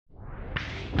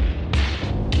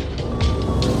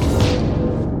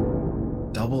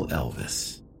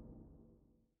Notorious.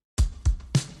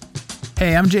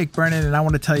 Hey, I'm Jake Brennan, and I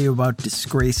want to tell you about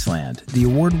Disgraceland, the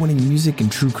award-winning music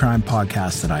and true crime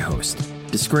podcast that I host.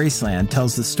 Disgraceland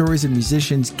tells the stories of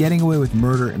musicians getting away with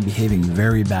murder and behaving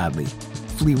very badly.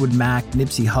 Fleetwood Mac,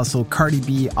 Nipsey Hussle, Cardi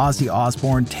B, Ozzy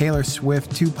Osbourne, Taylor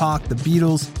Swift, Tupac, The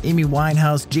Beatles, Amy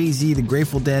Winehouse, Jay-Z, The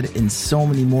Grateful Dead, and so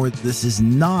many more. This is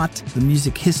not the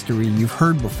music history you've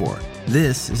heard before.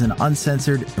 This is an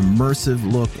uncensored, immersive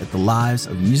look at the lives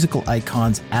of musical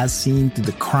icons as seen through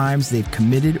the crimes they've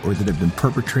committed or that have been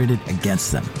perpetrated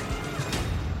against them.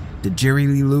 Did Jerry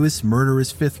Lee Lewis murder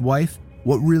his fifth wife?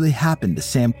 What really happened to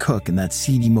Sam Cooke in that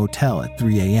seedy motel at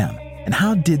 3 a.m.? And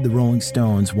how did the Rolling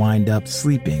Stones wind up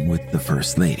sleeping with the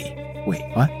First Lady? Wait,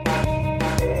 what?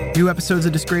 New episodes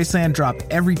of Disgraceland drop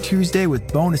every Tuesday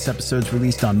with bonus episodes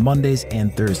released on Mondays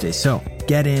and Thursdays. So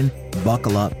get in,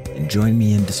 buckle up, and join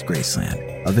me in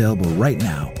Disgraceland. Available right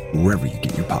now, wherever you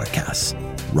get your podcasts.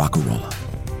 Rock-a-rolla.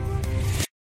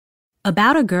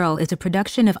 About a Girl is a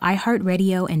production of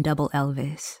iHeartRadio and Double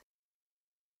Elvis.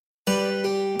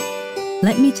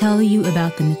 Let me tell you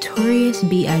about the notorious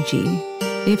B.I.G.,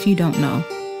 if you don't know.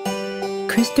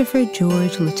 Christopher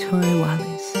George Latore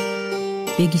Wallace,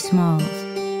 Biggie Smalls,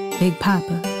 Big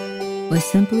Papa, was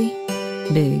simply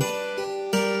big.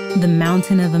 The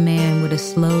mountain of a man with a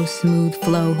slow, smooth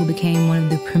flow who became one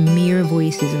of the premier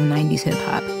voices of 90s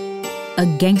hip-hop. A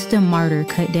gangster martyr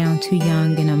cut down too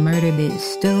young in a murder that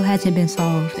still hasn't been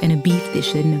solved and a beef that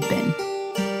shouldn't have been.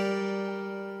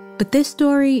 But this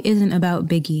story isn't about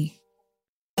Biggie.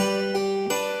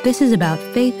 This is about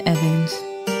Faith Evans,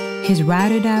 his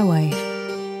ride-or-die wife,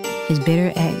 his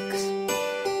bitter ex,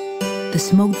 the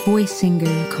smoked voice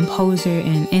singer, composer,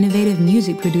 and innovative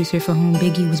music producer for whom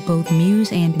Biggie was both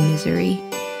muse and misery.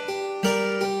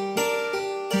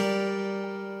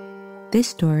 This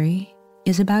story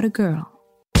is about a girl.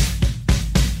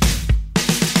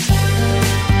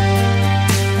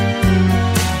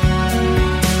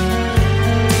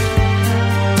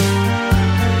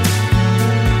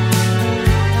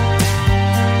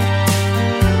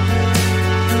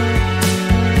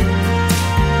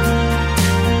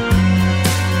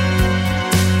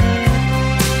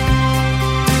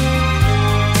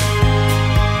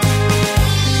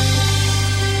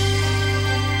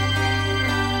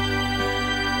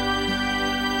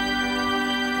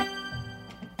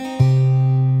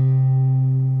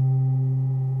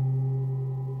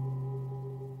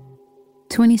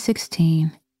 In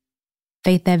 2016,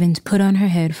 Faith Evans put on her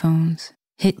headphones,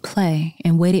 hit play,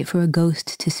 and waited for a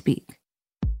ghost to speak.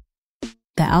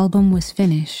 The album was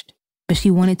finished, but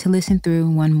she wanted to listen through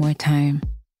one more time.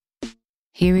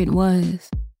 Here it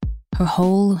was, her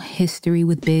whole history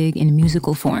with Big in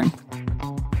musical form.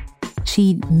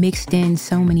 She'd mixed in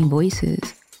so many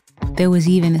voices. There was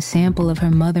even a sample of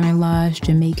her mother-in-law's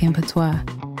Jamaican patois.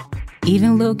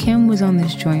 Even Lil' Kim was on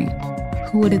this joint.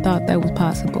 Who would have thought that was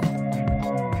possible?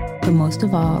 But most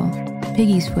of all,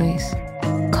 Biggie's voice,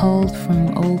 culled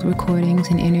from old recordings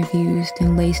and interviews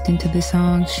and laced into the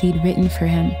songs she'd written for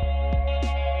him.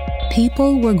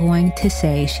 People were going to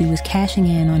say she was cashing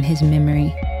in on his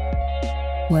memory.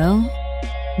 Well,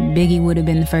 Biggie would have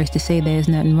been the first to say there's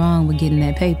nothing wrong with getting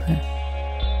that paper.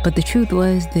 But the truth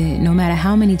was that no matter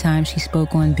how many times she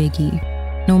spoke on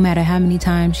Biggie, no matter how many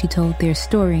times she told their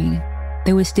story,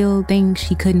 there were still things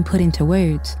she couldn't put into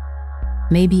words.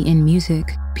 Maybe in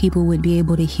music, people would be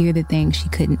able to hear the things she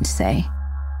couldn't say.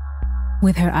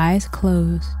 With her eyes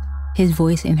closed, his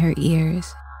voice in her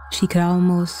ears, she could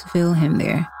almost feel him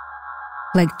there.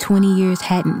 Like 20 years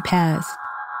hadn't passed.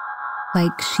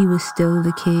 Like she was still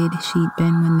the kid she'd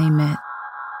been when they met.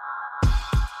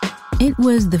 It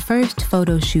was the first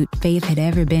photo shoot Faith had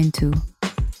ever been to.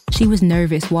 She was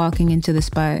nervous walking into the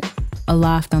spot, a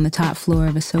loft on the top floor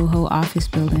of a Soho office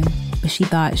building, but she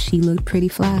thought she looked pretty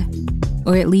fly.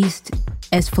 Or at least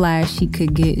as fly as she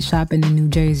could get shopping in New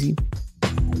Jersey.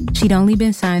 She'd only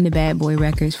been signed to Bad Boy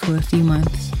Records for a few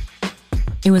months.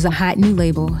 It was a hot new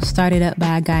label started up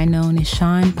by a guy known as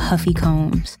Sean Puffy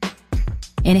Combs.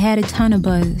 And it had a ton of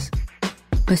buzz.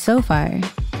 But so far,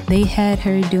 they had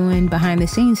her doing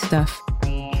behind-the-scenes stuff,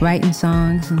 writing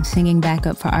songs and singing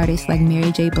backup for artists like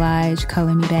Mary J. Blige,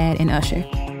 Color Me Badd, and Usher.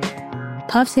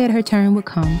 Puff said her turn would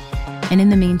come, and in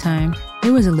the meantime,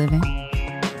 there was a living.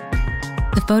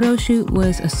 The photo shoot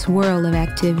was a swirl of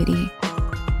activity.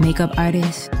 Makeup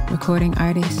artists, recording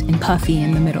artists, and Puffy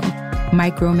in the middle,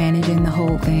 micromanaging the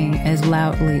whole thing as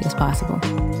loudly as possible.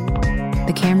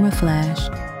 The camera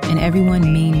flashed, and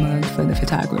everyone mean-mugged for the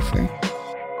photographer.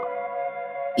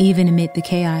 Even amid the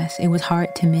chaos, it was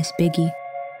hard to miss Biggie.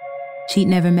 She'd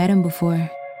never met him before,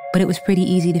 but it was pretty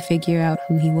easy to figure out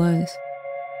who he was.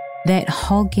 That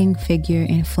hulking figure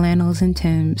in flannels and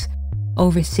Timbs,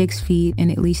 over 6 feet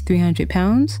and at least 300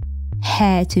 pounds,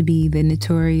 had to be the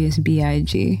Notorious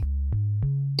B.I.G.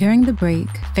 During the break,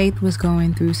 Faith was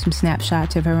going through some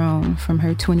snapshots of her own from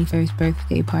her 21st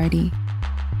birthday party.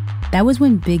 That was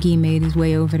when Biggie made his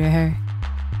way over to her.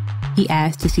 He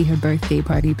asked to see her birthday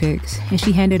party pics, and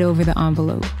she handed over the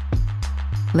envelope.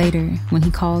 Later, when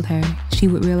he called her, she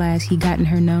would realize he'd gotten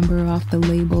her number off the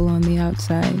label on the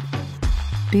outside.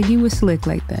 Biggie was slick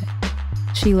like that.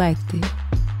 She liked it.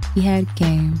 He had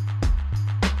game.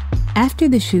 After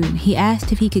the shoot, he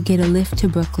asked if he could get a lift to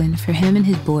Brooklyn for him and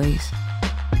his boys.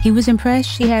 He was impressed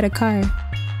she had a car.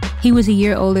 He was a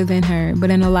year older than her, but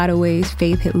in a lot of ways,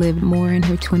 Faith had lived more in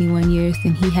her 21 years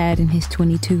than he had in his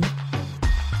 22.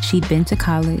 She'd been to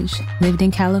college, lived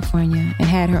in California, and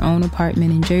had her own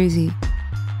apartment in Jersey.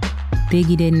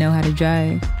 Biggie didn't know how to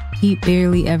drive. He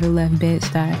barely ever left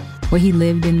Bed-Stuy, where he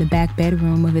lived in the back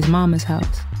bedroom of his mama's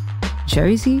house.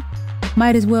 Jersey?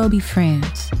 Might as well be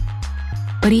France.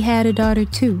 But he had a daughter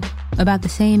too, about the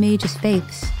same age as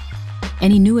Faith's.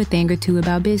 And he knew a thing or two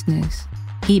about business.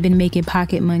 He'd been making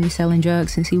pocket money selling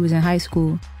drugs since he was in high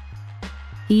school.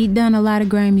 He'd done a lot of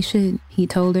grimy shit, he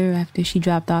told her after she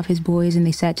dropped off his boys and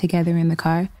they sat together in the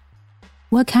car.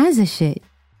 What kinds of shit?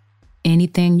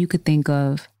 Anything you could think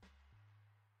of.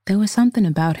 There was something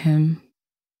about him.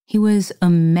 He was a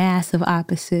mass of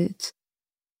opposites.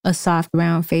 A soft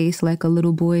round face like a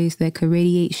little boy's that could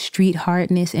radiate street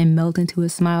hardness and melt into a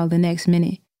smile the next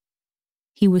minute.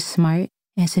 He was smart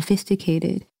and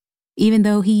sophisticated, even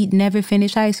though he'd never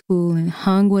finished high school and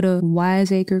hung with a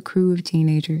wiseacre crew of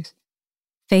teenagers.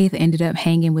 Faith ended up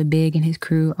hanging with Big and his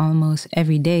crew almost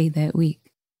every day that week.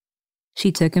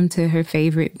 She took him to her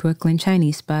favorite Brooklyn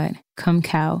Chinese spot, Cum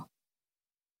Cow.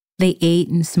 They ate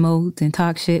and smoked and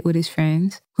talked shit with his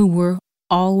friends, who were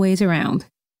always around.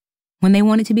 When they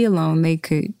wanted to be alone, they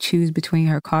could choose between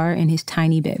her car and his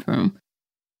tiny bedroom.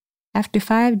 After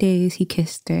 5 days, he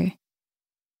kissed her.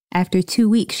 After 2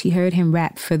 weeks, she heard him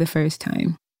rap for the first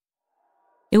time.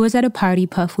 It was at a party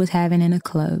Puff was having in a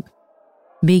club.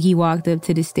 Biggie walked up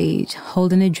to the stage,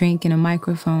 holding a drink and a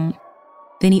microphone.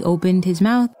 Then he opened his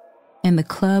mouth, and the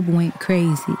club went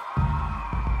crazy.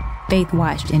 Faith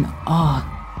watched in awe.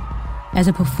 As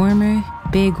a performer,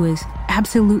 Big was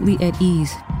absolutely at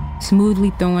ease,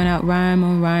 smoothly throwing out rhyme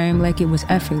on rhyme like it was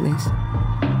effortless.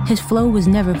 His flow was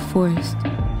never forced.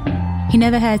 He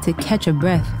never had to catch a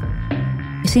breath.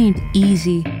 It seemed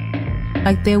easy,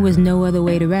 like there was no other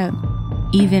way to rap,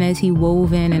 even as he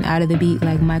wove in and out of the beat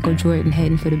like Michael Jordan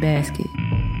heading for the basket.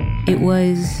 It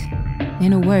was,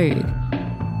 in a word,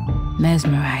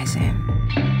 mesmerizing.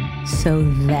 So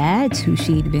that's who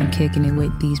she'd been kicking it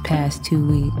with these past 2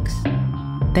 weeks.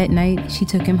 That night, she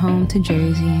took him home to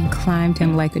Jersey and climbed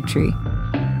him like a tree.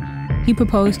 He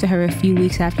proposed to her a few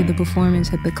weeks after the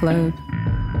performance at the club.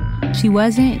 She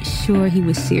wasn't sure he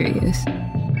was serious.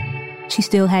 She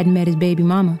still hadn't met his baby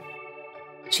mama.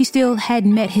 She still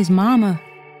hadn't met his mama.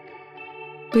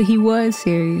 But he was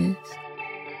serious,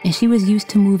 and she was used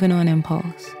to moving on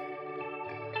impulse.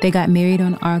 They got married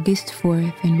on August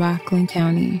 4th in Rockland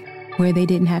County, where they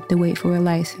didn't have to wait for a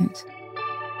license.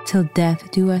 Till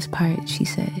death do us part, she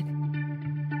said.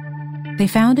 They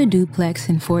found a duplex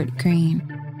in Fort Greene.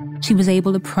 She was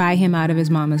able to pry him out of his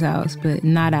mama's house, but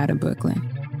not out of Brooklyn.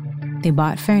 They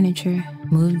bought furniture,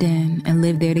 moved in, and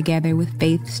lived there together with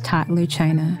Faith's toddler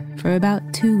China for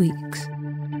about 2 weeks.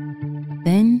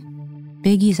 Then,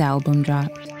 Biggie's album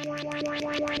dropped.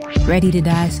 Ready to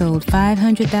Die sold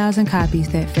 500,000 copies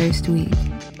that first week.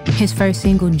 His first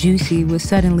single, Juicy, was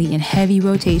suddenly in heavy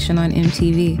rotation on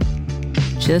MTV.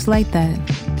 Just like that,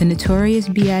 the Notorious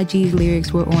B.I.G's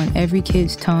lyrics were on every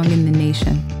kid's tongue in the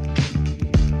nation.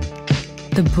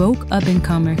 The broke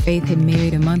up-and-comer Faith had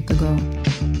married a month ago,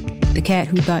 the cat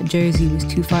who thought Jersey was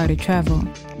too far to travel,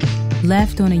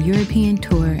 left on a European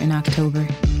tour in October.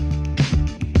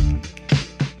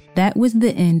 That was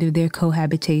the end of their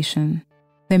cohabitation.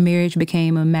 Their marriage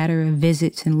became a matter of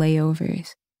visits and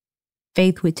layovers.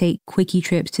 Faith would take quickie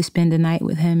trips to spend a night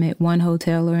with him at one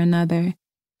hotel or another,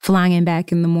 flying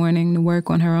back in the morning to work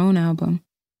on her own album.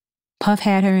 Puff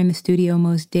had her in the studio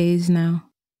most days now.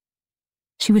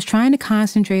 She was trying to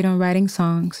concentrate on writing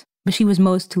songs, but she was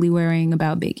mostly worrying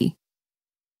about Biggie.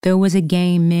 There was a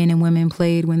game men and women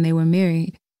played when they were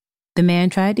married. The man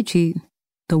tried to cheat,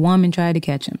 the woman tried to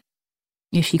catch him.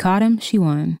 If she caught him, she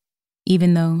won,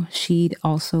 even though she'd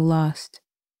also lost.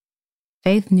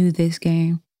 Faith knew this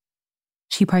game.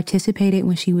 She participated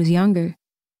when she was younger,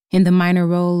 in the minor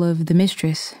role of the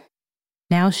mistress.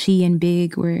 Now she and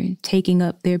Big were taking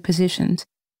up their positions,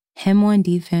 him on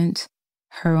defense,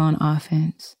 her on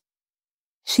offense.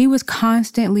 She was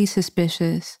constantly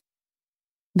suspicious.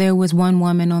 There was one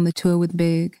woman on the tour with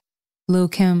B.I.G, Lil'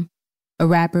 Kim, a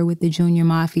rapper with the Junior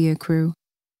Mafia crew.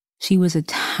 She was a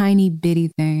tiny bitty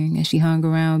thing, and she hung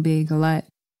around B.I.G a lot.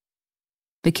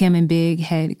 But Kim and B.I.G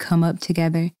had come up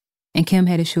together, and Kim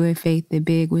had assured Faith that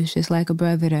B.I.G was just like a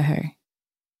brother to her.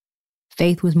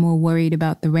 Faith was more worried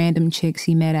about the random chicks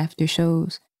he met after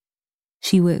shows.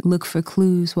 She would look for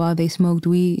clues while they smoked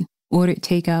weed, ordered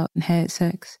takeout, and had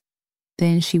sex.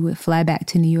 Then she would fly back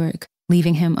to New York,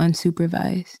 leaving him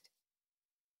unsupervised.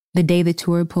 The day the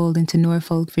tour pulled into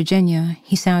Norfolk, Virginia,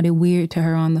 he sounded weird to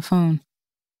her on the phone.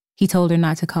 He told her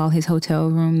not to call his hotel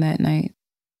room that night.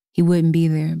 He wouldn't be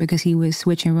there because he was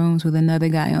switching rooms with another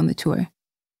guy on the tour.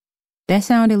 That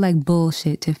sounded like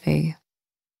bullshit to Faith.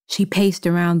 She paced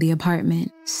around the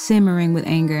apartment, simmering with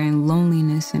anger and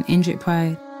loneliness and injured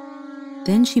pride.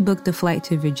 Then she booked a flight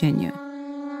to Virginia.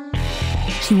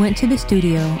 She went to the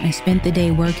studio and spent the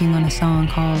day working on a song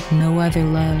called No Other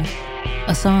Love,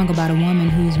 a song about a woman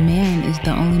whose man is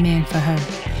the only man for her.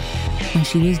 When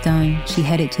she was done, she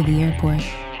headed to the airport.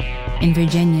 In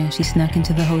Virginia, she snuck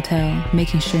into the hotel,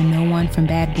 making sure no one from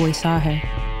Bad Boy saw her,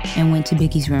 and went to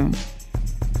Biggie's room.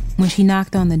 When she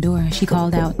knocked on the door, she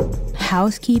called out,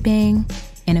 "Housekeeping,"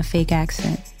 in a fake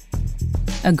accent.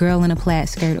 A girl in a plaid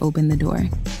skirt opened the door.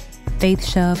 Faith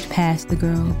shoved past the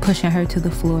girl, pushing her to the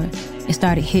floor, and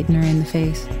started hitting her in the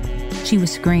face. She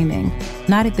was screaming,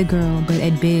 not at the girl, but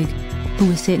at B.I.G, who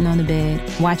was sitting on the bed,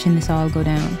 watching this all go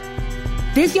down.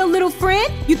 "This your little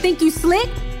friend? You think you slick?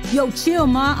 Yo, chill,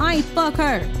 ma, I ain't fuck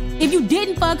her. If you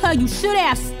didn't fuck her, you should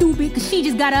have, stupid, cause she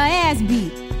just got her ass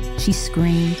beat," she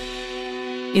screamed.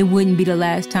 It wouldn't be the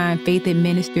last time Faith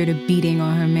administered a beating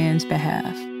on her man's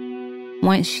behalf.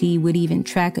 Once she would even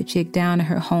track a chick down to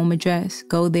her home address,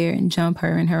 go there and jump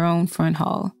her in her own front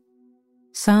hall.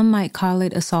 Some might call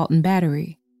it assault and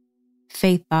battery.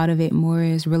 Faith thought of it more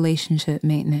as relationship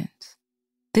maintenance.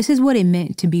 This is what it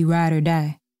meant to be ride or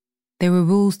die. There were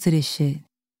rules to this shit.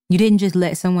 You didn't just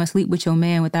let someone sleep with your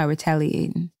man without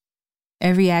retaliating.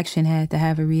 Every action had to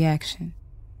have a reaction.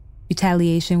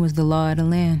 Retaliation was the law of the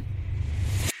land.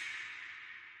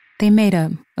 They made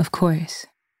up, of course,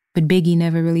 but Biggie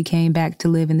never really came back to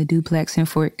live in the duplex in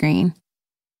Fort Greene.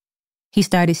 He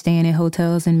started staying in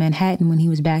hotels in Manhattan when he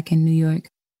was back in New York,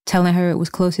 telling her it was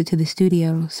closer to the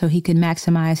studio so he could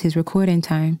maximize his recording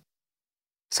time.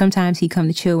 Sometimes he'd come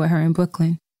to chill with her in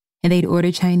Brooklyn, and they'd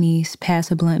order Chinese, pass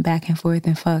a blunt back and forth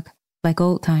and fuck, like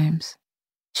old times.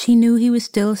 She knew he was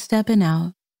still stepping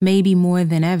out, maybe more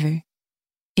than ever.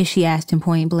 If she asked him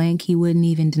point blank, he wouldn't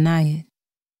even deny it.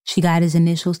 She got his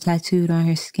initials tattooed on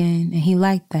her skin, and he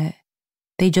liked that.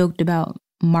 They joked about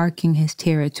marking his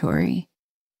territory.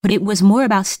 But it was more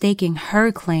about staking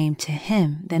her claim to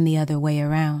him than the other way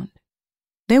around.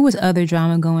 There was other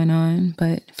drama going on,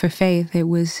 but for Faith, it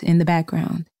was in the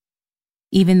background.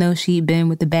 Even though she'd been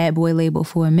with the Bad Boy label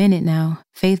for a minute now,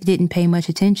 Faith didn't pay much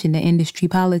attention to industry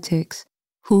politics.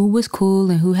 Who was cool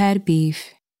and who had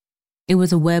beef? It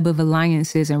was a web of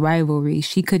alliances and rivalries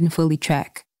she couldn't fully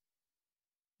track.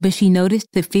 But she noticed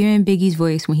the fear in Biggie's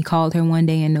voice when he called her one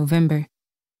day in November.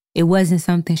 It wasn't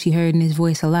something she heard in his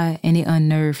voice a lot, and it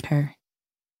unnerved her.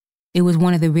 It was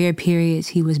one of the rare periods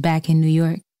he was back in New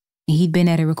York, and he'd been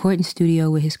at a recording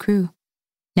studio with his crew.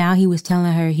 Now he was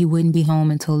telling her he wouldn't be home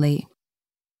until late.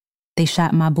 "They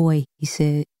shot my boy," he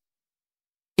said.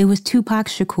 It was Tupac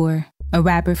Shakur, a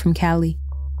rapper from Cali.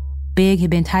 B.I.G had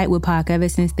been tight with Pac ever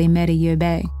since they met a year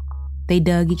back. They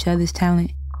dug each other's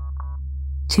talent.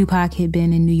 Tupac had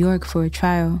been in New York for a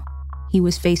trial. He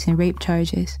was facing rape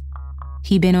charges.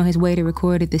 He'd been on his way to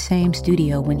record at the same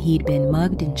studio when he'd been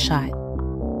mugged and shot.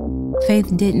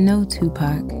 Faith didn't know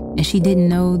Tupac, and she didn't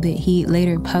know that he'd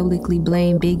later publicly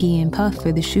blamed Biggie and Puff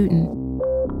for the shooting.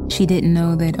 She didn't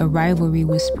know that a rivalry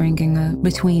was springing up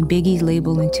between Biggie's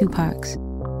label and Tupac's,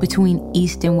 between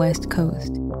East and West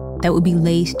Coast, that would be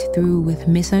laced through with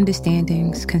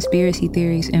misunderstandings, conspiracy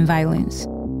theories, and violence.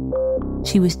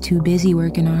 She was too busy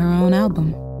working on her own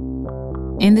album.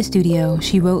 In the studio,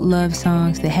 she wrote love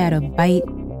songs that had a bite,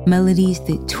 melodies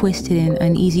that twisted in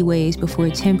uneasy ways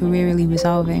before temporarily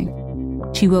resolving.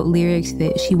 She wrote lyrics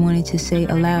that she wanted to say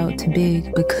aloud to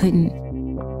B.I.G but couldn't.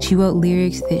 She wrote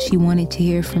lyrics that she wanted to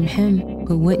hear from him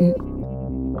but wouldn't.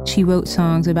 She wrote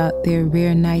songs about their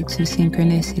rare nights of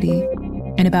synchronicity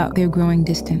and about their growing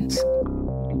distance.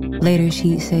 Later,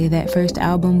 she'd say that first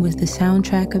album was the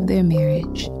soundtrack of their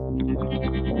marriage.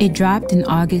 It dropped in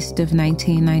August of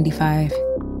 1995.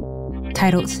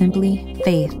 Titled simply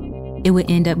Faith, it would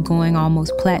end up going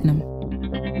almost platinum.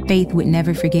 Faith would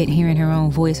never forget hearing her own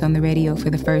voice on the radio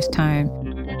for the first time,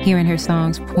 hearing her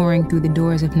songs pouring through the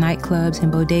doors of nightclubs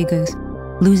and bodegas,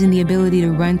 losing the ability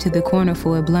to run to the corner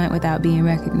for a blunt without being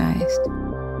recognized.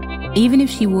 Even if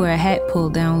she wore a hat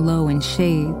pulled down low and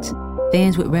shades,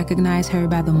 fans would recognize her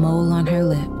by the mole on her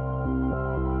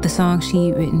lip. The song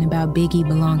she'd written about Biggie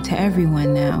belonged to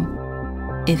everyone now.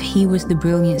 If he was the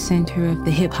brilliant center of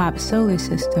the hip-hop solar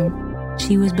system,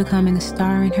 she was becoming a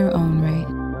star in her own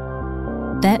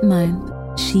right. That month,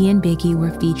 she and Biggie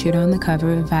were featured on the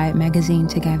cover of Vibe magazine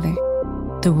together,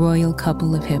 the royal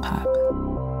couple of hip-hop.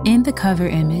 In the cover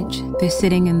image, they're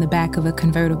sitting in the back of a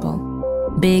convertible,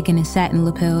 Big in a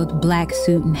satin-lapelled black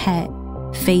suit and hat,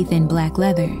 Faith in black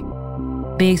leather.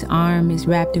 Big's arm is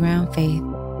wrapped around Faith.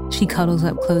 She cuddles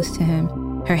up close to him,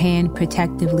 her hand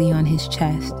protectively on his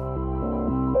chest.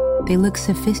 They look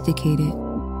sophisticated,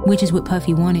 which is what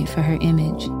Puffy wanted for her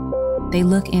image. They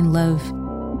look in love.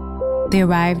 They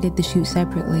arrived at the shoot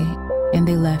separately, and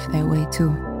they left that way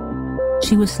too.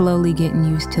 She was slowly getting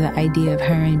used to the idea of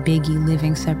her and Biggie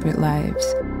living separate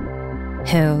lives.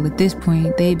 Hell, at this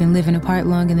point, they'd been living apart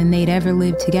longer than they'd ever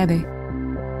lived together.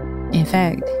 In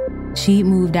fact, she'd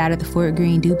moved out of the Fort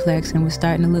Greene duplex and was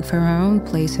starting to look for her own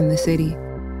place in the city.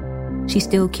 She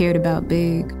still cared about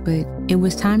Big, but it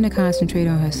was time to concentrate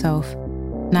on herself,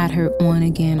 not her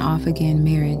on-again, off-again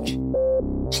marriage.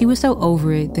 She was so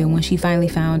over it that when she finally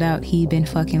found out he'd been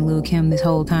fucking Lil' Kim this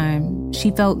whole time,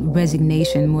 she felt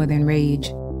resignation more than rage.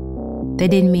 That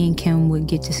didn't mean Kim would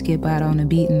get to skip out on a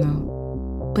beating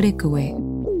though, but it could wait.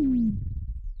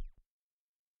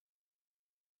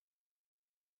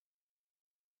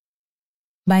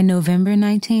 By November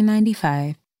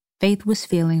 1995, Faith was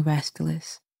feeling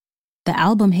restless. The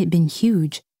album had been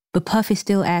huge, but Puffy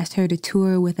still asked her to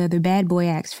tour with other bad boy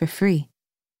acts for free.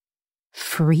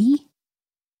 Free?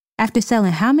 After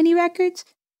selling how many records?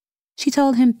 She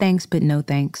told him thanks, but no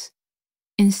thanks.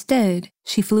 Instead,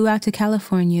 she flew out to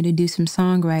California to do some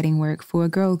songwriting work for a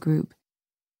girl group.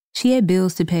 She had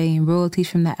bills to pay and royalties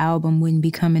from the album wouldn't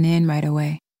be coming in right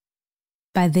away.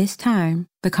 By this time,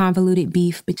 the convoluted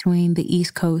beef between the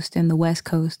East Coast and the West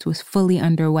Coast was fully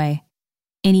underway.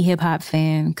 Any hip-hop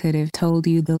fan could have told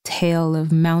you the tale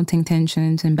of mounting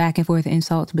tensions and back-and-forth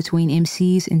insults between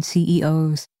MCs and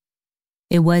CEOs.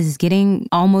 It was getting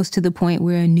almost to the point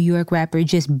where a New York rapper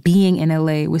just being in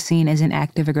LA was seen as an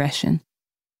act of aggression.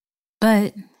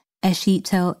 But, as she'd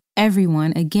tell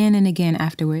everyone again and again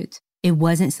afterwards, it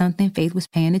wasn't something Faith was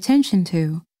paying attention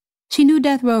to. She knew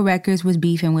Death Row Records was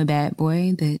beefing with Bad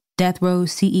Boy, that Death Row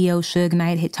CEO Suge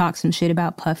Knight had talked some shit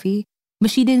about Puffy,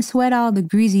 but she didn't sweat all the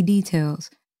greasy details.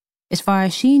 As far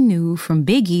as she knew from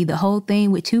Biggie, the whole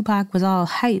thing with Tupac was all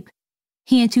hype.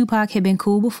 He and Tupac had been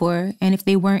cool before, and if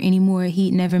they weren't anymore,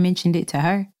 he'd never mentioned it to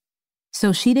her.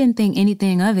 So she didn't think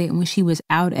anything of it when she was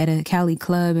out at a Cali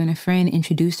club and a friend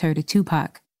introduced her to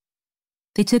Tupac.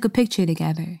 They took a picture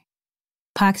together.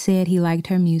 Pac said he liked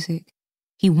her music.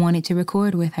 He wanted to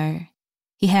record with her.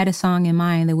 He had a song in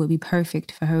mind that would be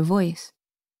perfect for her voice.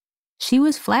 She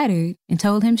was flattered and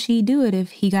told him she'd do it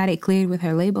if he got it cleared with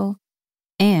her label,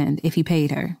 and if he paid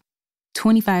her.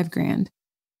 $25,000.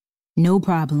 No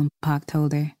problem, Pac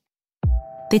told her.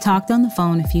 They talked on the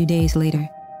phone a few days later.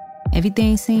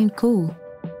 Everything seemed cool.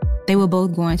 They were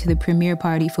both going to the premiere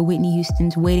party for Whitney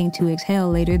Houston's Waiting to Exhale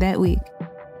later that week.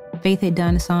 Faith had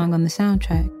done a song on the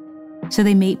soundtrack, so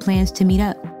they made plans to meet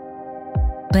up.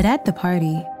 But at the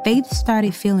party, Faith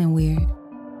started feeling weird.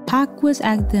 Pac was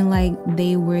acting like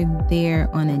they were there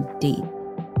on a date.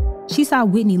 She saw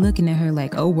Whitney looking at her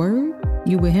like, "Oh, word?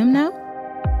 You with him now?"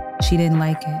 She didn't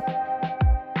like it.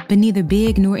 But neither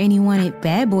Big nor anyone at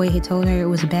Bad Boy had told her it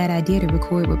was a bad idea to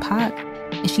record with Pac,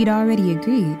 and she'd already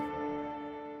agreed.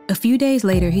 A few days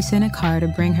later, he sent a car to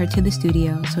bring her to the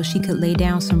studio so she could lay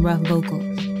down some rough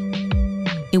vocals.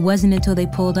 It wasn't until they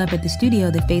pulled up at the studio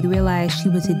that Faith realized she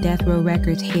was at Death Row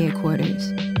Records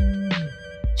headquarters.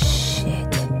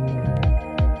 Shit.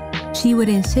 She would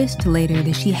insist later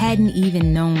that she hadn't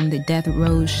even known that Death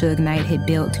Row's Suge Knight had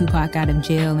bailed Tupac out of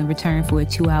jail in return for a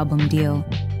 2-album deal.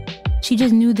 She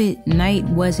just knew that Knight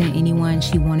wasn't anyone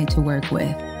she wanted to work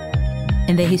with,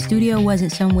 and that his studio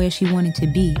wasn't somewhere she wanted to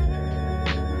be.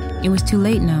 It was too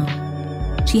late now.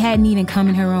 She hadn't even come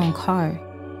in her own car.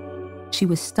 She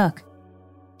was stuck.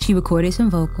 She recorded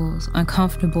some vocals,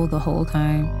 uncomfortable the whole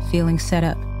time, feeling set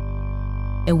up.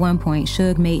 At one point,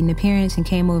 Suge made an appearance and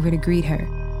came over to greet her.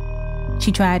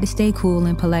 She tried to stay cool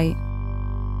and polite.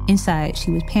 Inside, she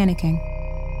was panicking.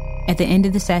 At the end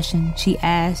of the session, she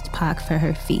asked Pac for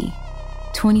her fee,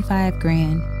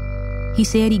 $25,000. He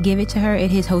said he'd give it to her at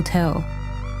his hotel.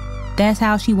 That's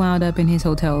how she wound up in his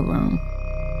hotel room.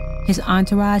 His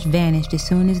entourage vanished as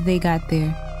soon as they got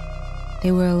there.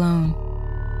 They were alone.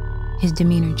 His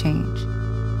demeanor changed.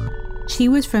 She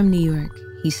was from New York,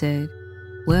 he said.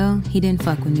 Well, he didn't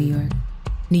fuck with New York.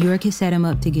 New York had set him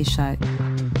up to get shot.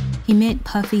 He meant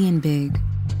Puffy and Big.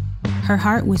 Her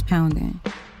heart was pounding.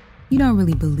 You don't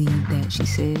really believe that, she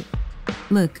said.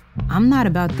 Look, I'm not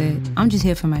about that. I'm just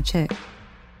here for my check.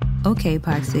 Okay,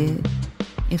 Pac said.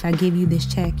 If I give you this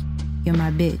check, you're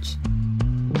my bitch.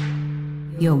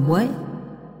 You're what?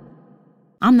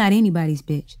 I'm not anybody's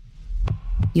bitch.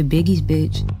 You're Biggie's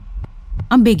bitch.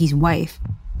 I'm Biggie's wife.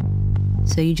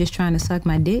 So you just trying to suck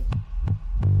my dick?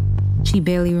 She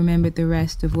barely remembered the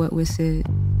rest of what was said.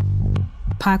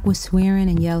 Pac was swearing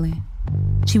and yelling.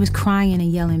 She was crying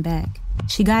and yelling back.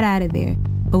 She got out of there,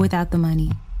 but without the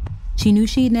money. She knew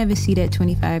she'd never see that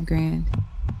 25 grand.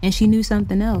 And she knew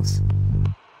something else.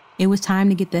 It was time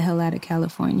to get the hell out of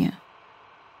California.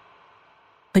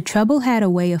 But trouble had a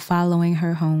way of following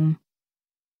her home.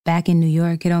 Back in New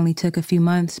York, it only took a few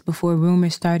months before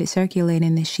rumors started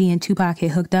circulating that she and Tupac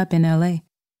had hooked up in L.A.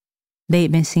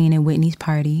 They'd been seen at Whitney's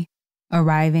party,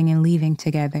 arriving and leaving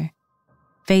together.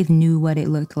 Faith knew what it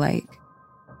looked like.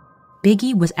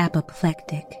 Biggie was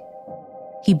apoplectic.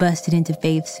 He busted into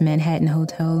Faith's Manhattan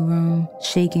hotel room,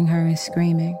 shaking her and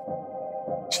screaming.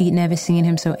 She'd never seen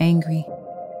him so angry.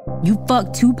 You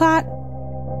fucked Tupac?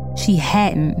 She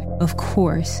hadn't, of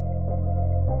course.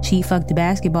 She fucked a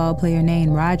basketball player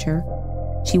named Roger.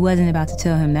 She wasn't about to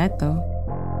tell him that,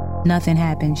 though. Nothing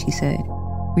happened, she said.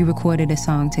 We recorded a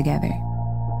song together.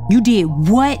 You did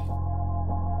what?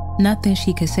 Nothing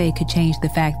she could say could change the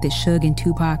fact that Suge and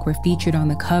Tupac were featured on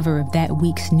the cover of that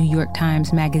week's New York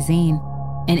Times magazine.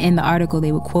 And in the article,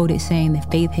 they were quoted saying that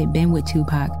Faith had been with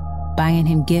Tupac, buying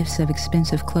him gifts of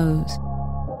expensive clothes.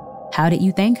 How did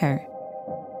you thank her?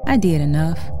 I did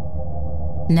enough.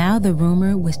 Now the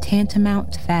rumor was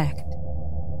tantamount to fact,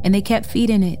 and they kept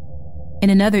feeding it. In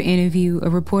another interview, a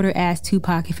reporter asked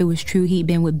Tupac if it was true he'd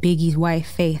been with Biggie's wife,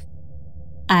 Faith.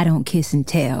 I don't kiss and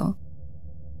tell.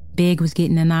 Big was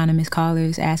getting anonymous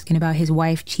callers asking about his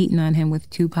wife cheating on him with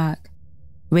Tupac.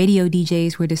 Radio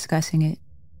DJs were discussing it.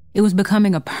 It was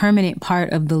becoming a permanent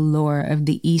part of the lore of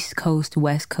the East Coast,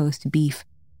 West Coast beef.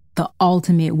 The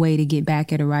ultimate way to get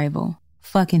back at a rival.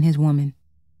 Fucking his woman.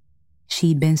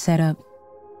 She'd been set up.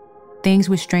 Things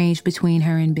were strange between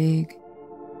her and Big.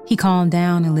 He calmed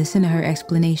down and listened to her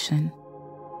explanation.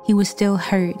 He was still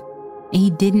hurt, and he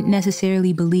didn't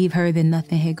necessarily believe her that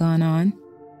nothing had gone on.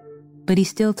 But he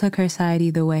still took her side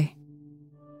either way.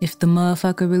 If the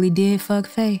motherfucker really did fuck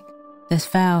Faye, that's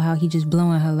foul how he just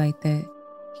blowing her like that,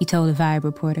 he told a Vibe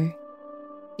reporter.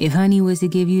 If Honey was to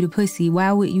give you the pussy,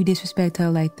 why would you disrespect her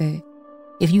like that?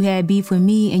 If you had beef with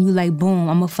me and you like, boom,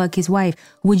 I'ma fuck his wife,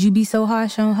 would you be so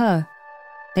harsh on her?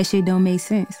 That shit don't make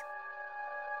sense.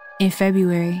 In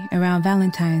February, around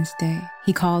Valentine's Day,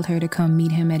 he called her to come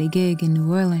meet him at a gig in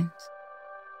New Orleans.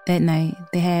 That night,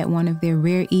 they had one of their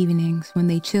rare evenings when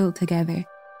they chilled together,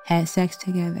 had sex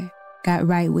together, got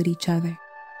right with each other.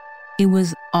 It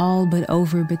was all but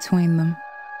over between them.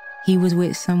 He was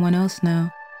with someone else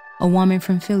now, a woman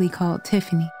from Philly called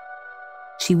Tiffany.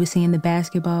 She was seeing the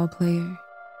basketball player.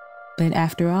 But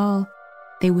after all,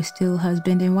 they were still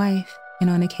husband and wife, and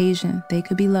on occasion, they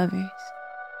could be lovers.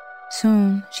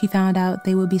 Soon, she found out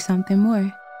they would be something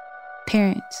more.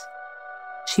 Parents.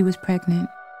 She was pregnant.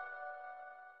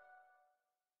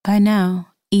 By now,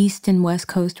 East and West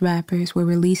Coast rappers were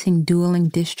releasing dueling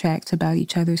diss tracks about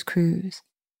each other's crews.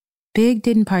 Big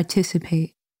didn't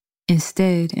participate.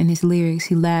 Instead, in his lyrics,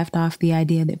 he laughed off the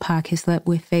idea that Pac had slept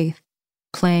with Faith,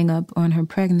 playing up on her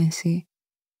pregnancy.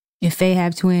 If Faye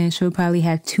have twins, she'll probably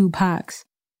have 2 Pacs.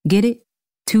 Get it?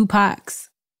 2 Pacs.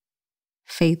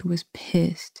 Faith was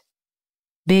pissed.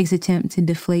 Big's attempt to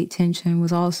deflate tension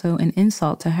was also an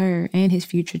insult to her and his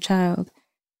future child.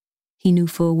 He knew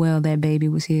full well that baby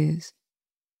was his.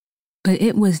 But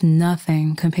it was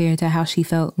nothing compared to how she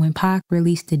felt when Pac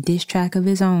released a diss track of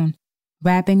his own,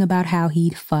 rapping about how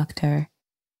he'd fucked her.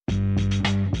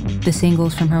 The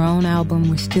singles from her own album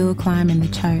were still climbing the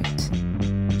charts.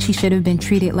 She should have been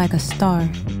treated like a star.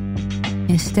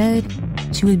 Instead,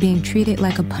 she was being treated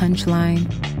like a punchline.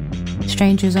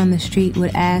 Strangers on the street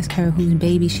would ask her whose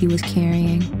baby she was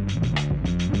carrying.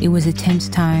 It was a tense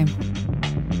time.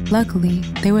 Luckily,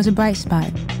 there was a bright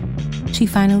spot. She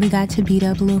finally got to beat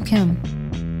up Lil' Kim.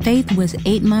 Faith was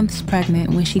 8 months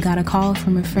pregnant when she got a call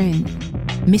from a friend,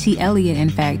 Missy Elliott, in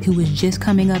fact, who was just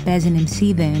coming up as an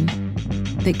MC then,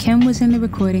 that Kim was in the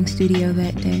recording studio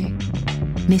that day.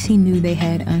 Missy knew they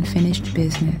had unfinished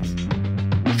business.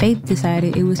 Faith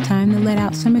decided it was time to let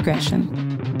out some aggression.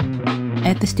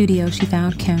 At the studio, she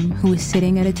found Kim, who was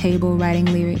sitting at a table writing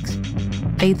lyrics.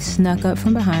 Faith snuck up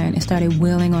from behind and started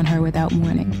wailing on her without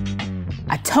warning.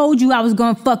 I told you I was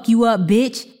gonna fuck you up,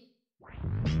 bitch!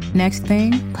 Next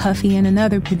thing, Puffy and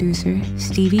another producer,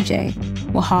 Stevie J,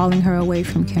 were hauling her away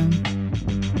from Kim.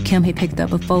 Kim had picked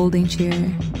up a folding chair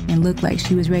and looked like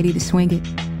she was ready to swing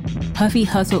it. Puffy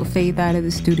hustled Faith out of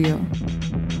the studio.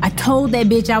 I told that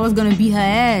bitch I was gonna beat her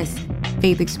ass,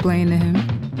 Faith explained to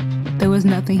him. There was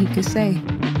nothing he could say.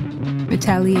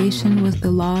 Retaliation was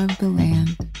the law of the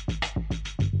land.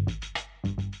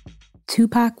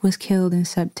 Tupac was killed in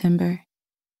September.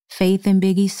 Faith and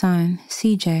Biggie's son,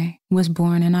 CJ, was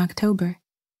born in October.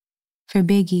 For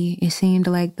Biggie, it seemed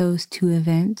like those two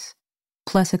events,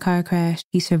 plus a car crash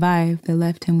he survived that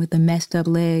left him with a messed up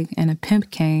leg and a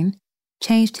pimp cane,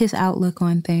 changed his outlook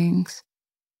on things.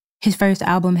 His first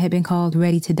album had been called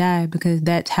Ready to Die because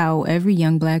that's how every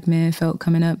young black man felt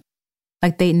coming up,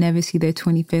 like they'd never see their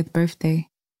 25th birthday.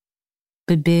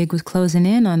 But Big was closing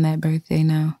in on that birthday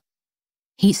now.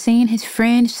 He'd seen his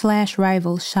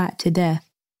friend/rival shot to death.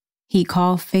 He'd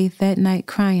called Faith that night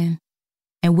crying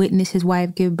and witnessed his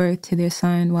wife give birth to their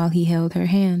son while he held her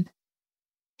hand.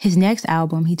 His next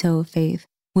album, he told Faith,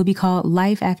 would be called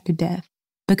Life After Death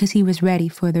because he was ready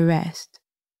for the rest.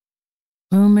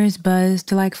 Rumors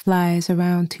buzzed like flies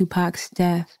around Tupac's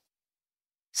death.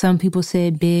 Some people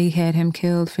said Big had him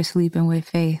killed for sleeping with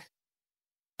Faith.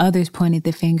 Others pointed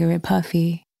the finger at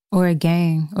Puffy, or a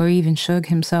gang, or even Suge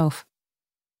himself.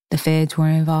 The feds were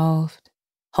involved,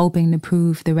 hoping to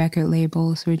prove the record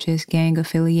labels were just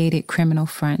gang-affiliated criminal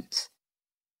fronts.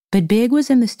 But Big was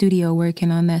in the studio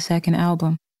working on that second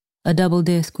album, a double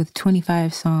disc with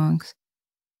 25 songs,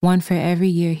 one for every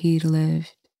year he'd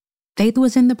lived. Faith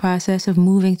was in the process of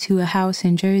moving to a house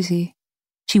in Jersey.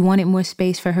 She wanted more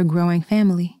space for her growing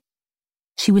family.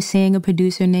 She was seeing a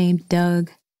producer named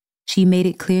Doug. She made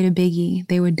it clear to Biggie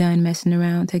they were done messing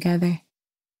around together.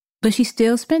 But she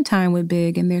still spent time with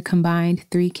Big and their combined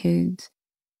 3 kids.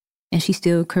 And she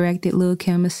still corrected Lil'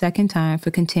 Kim a second time for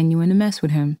continuing to mess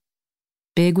with him.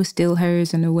 Big was still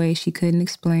hers in a way she couldn't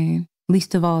explain,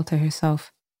 least of all to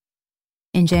herself.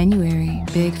 In January,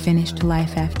 Big finished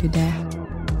Life After Death.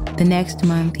 The next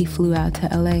month, he flew out to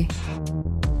LA.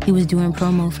 He was doing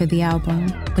promo for the album,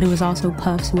 but it was also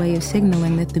Puff's way of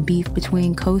signaling that the beef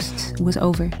between coasts was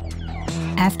over.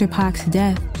 After Pac's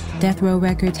death, Death Row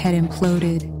Records had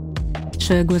imploded.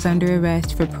 Suge was under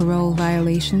arrest for parole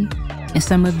violation, and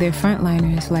some of their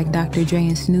frontliners, like Dr. Dre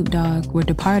and Snoop Dogg, were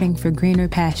departing for greener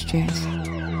pastures.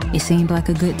 It seemed like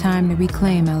a good time to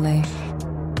reclaim LA.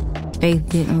 Faith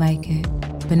didn't like it,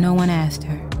 but no one asked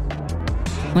her.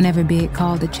 Whenever Big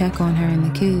called to check on her and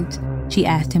the kids, she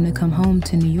asked him to come home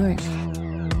to New York.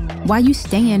 Why you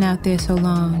staying out there so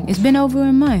long? It's been over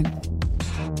a month.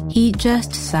 He'd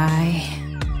just sigh.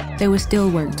 There was still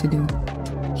work to do.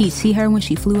 He'd see her when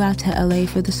she flew out to LA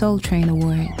for the Soul Train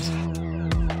Awards.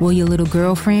 Will your little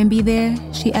girlfriend be there?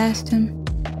 She asked him.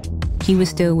 He was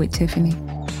still with Tiffany.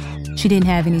 She didn't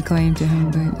have any claim to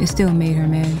him, but it still made her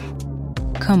mad.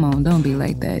 Come on, don't be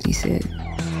like that, he said.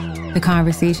 The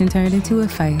conversation turned into a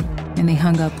fight, and they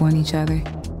hung up on each other.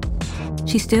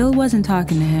 She still wasn't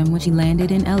talking to him when she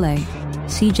landed in LA,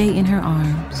 CJ in her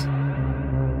arms.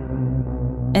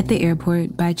 At the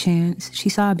airport, by chance, she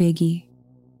saw Biggie.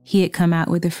 He had come out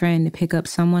with a friend to pick up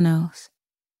someone else.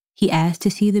 He asked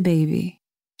to see the baby.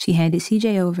 She handed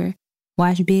CJ over,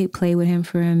 watched Big play with him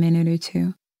for a minute or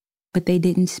two, but they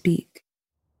didn't speak.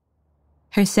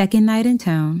 Her second night in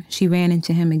town, she ran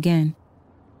into him again.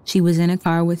 She was in a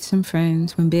car with some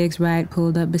friends when Big's ride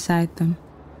pulled up beside them.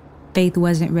 Faith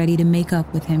wasn't ready to make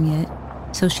up with him yet,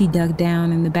 so she dug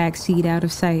down in the back seat out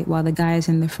of sight while the guys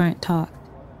in the front talked.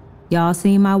 Y'all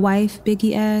seen my wife?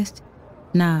 Biggie asked.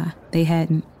 Nah, they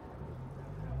hadn't.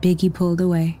 Biggie pulled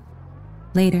away.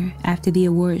 Later, after the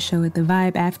award show at the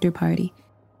Vibe after party,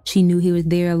 she knew he was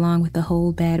there along with the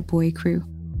whole Bad Boy crew.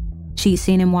 She'd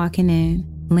seen him walking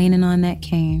in, leaning on that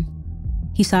cane.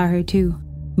 He saw her too,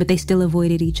 but they still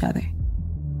avoided each other.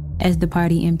 As the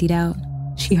party emptied out,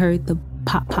 she heard the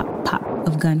pop, pop, pop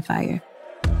of gunfire.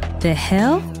 The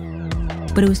hell?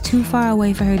 But it was too far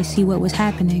away for her to see what was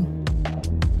happening.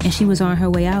 And she was on her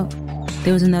way out.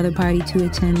 There was another party to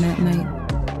attend that night.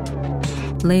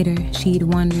 Later, she'd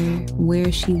wonder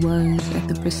where she was at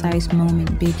the precise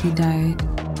moment Biggie died.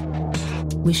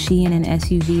 Was she in an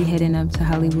SUV heading up to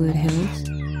Hollywood Hills?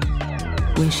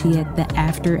 Was she at the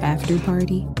after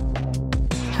party?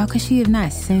 How could she have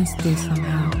not sensed this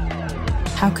somehow?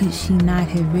 How could she not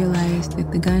have realized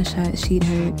that the gunshots she'd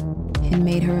heard had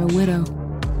made her a widow?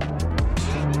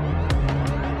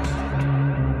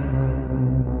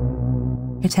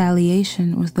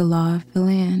 Retaliation was the law of the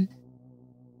land.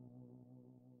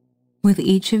 With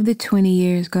each of the 20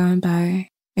 years gone by,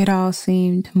 it all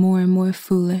seemed more and more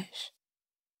foolish.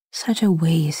 Such a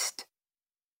waste.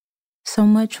 So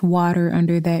much water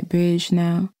under that bridge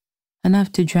now,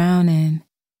 enough to drown in.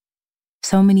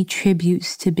 So many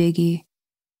tributes to Biggie.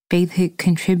 Faith had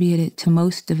contributed to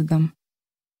most of them.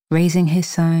 Raising his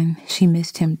son, she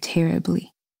missed him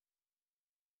terribly.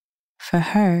 For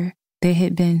her, there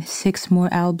had been 6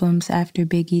 more albums after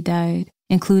Biggie died,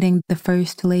 including The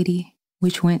First Lady,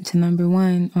 which went to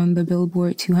 #1 on the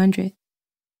Billboard 200.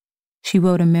 She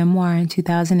wrote a memoir in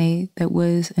 2008 that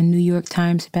was a New York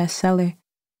Times bestseller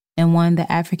and won the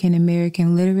African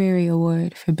American Literary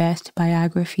Award for Best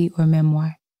Biography or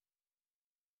Memoir.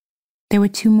 There were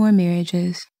 2 more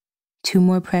marriages, 2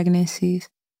 more pregnancies,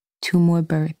 2 more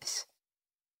births.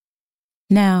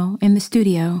 Now, in the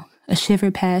studio, a shiver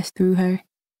passed through her.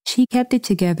 She kept it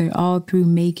together all through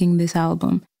making this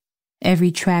album.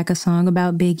 Every track a song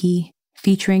about Biggie,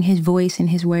 featuring his voice and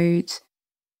his words.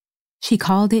 She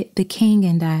called it The King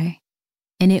and I,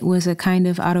 and it was a kind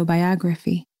of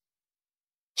autobiography.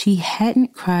 She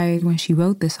hadn't cried when she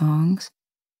wrote the songs.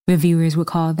 Reviewers would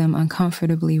call them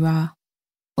uncomfortably raw.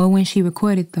 Or when she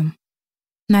recorded them.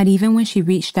 Not even when she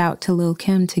reached out to Lil'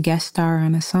 Kim to guest star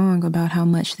on a song about how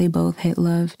much they both had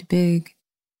loved Big.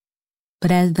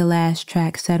 But as the last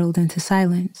track settled into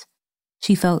silence,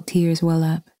 she felt tears well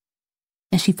up.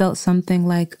 And she felt something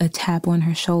like a tap on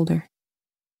her shoulder.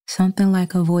 Something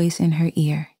like a voice in her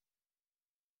ear.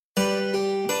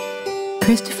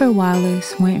 Christopher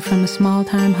Wallace went from a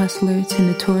small-time hustler to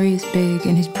Notorious Big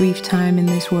in his brief time in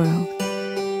this world.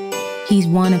 He's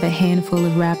one of a handful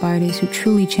of rap artists who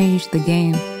truly changed the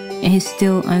game, and his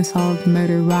still unsolved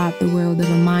murder robbed the world of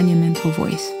a monumental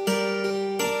voice.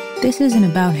 This isn't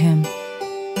about him.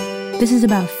 This is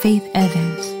about Faith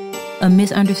Evans, a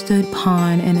misunderstood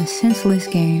pawn in a senseless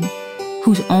game,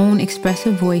 whose own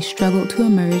expressive voice struggled to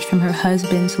emerge from her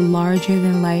husband's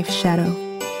larger-than-life shadow,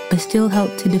 but still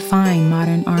helped to define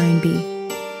modern R&B.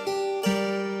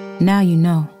 Now you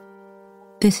know.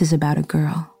 This is about a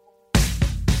girl.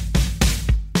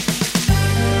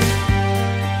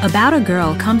 About a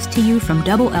Girl comes to you from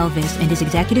Double Elvis and is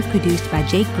executive produced by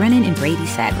Jake Brennan and Brady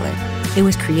Sadler. It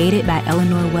was created by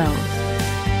Eleanor Wells.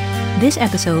 This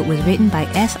episode was written by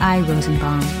S.I.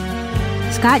 Rosenbaum.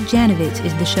 Scott Janovitz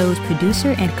is the show's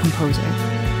producer and composer.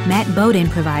 Matt Bowden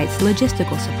provides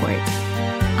logistical support.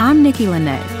 I'm Nikki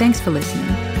Lynette. Thanks for listening.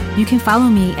 You can follow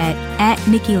me at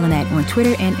Nikki Lynette on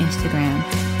Twitter and Instagram,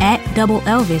 at Double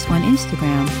Elvis on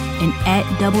Instagram, and at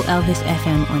Double Elvis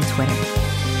FM on Twitter.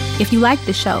 If you like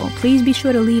the show, please be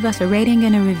sure to leave us a rating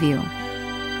and a review.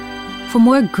 For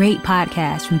more great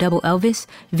podcasts from Double Elvis,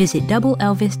 visit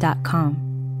doubleelvis.com.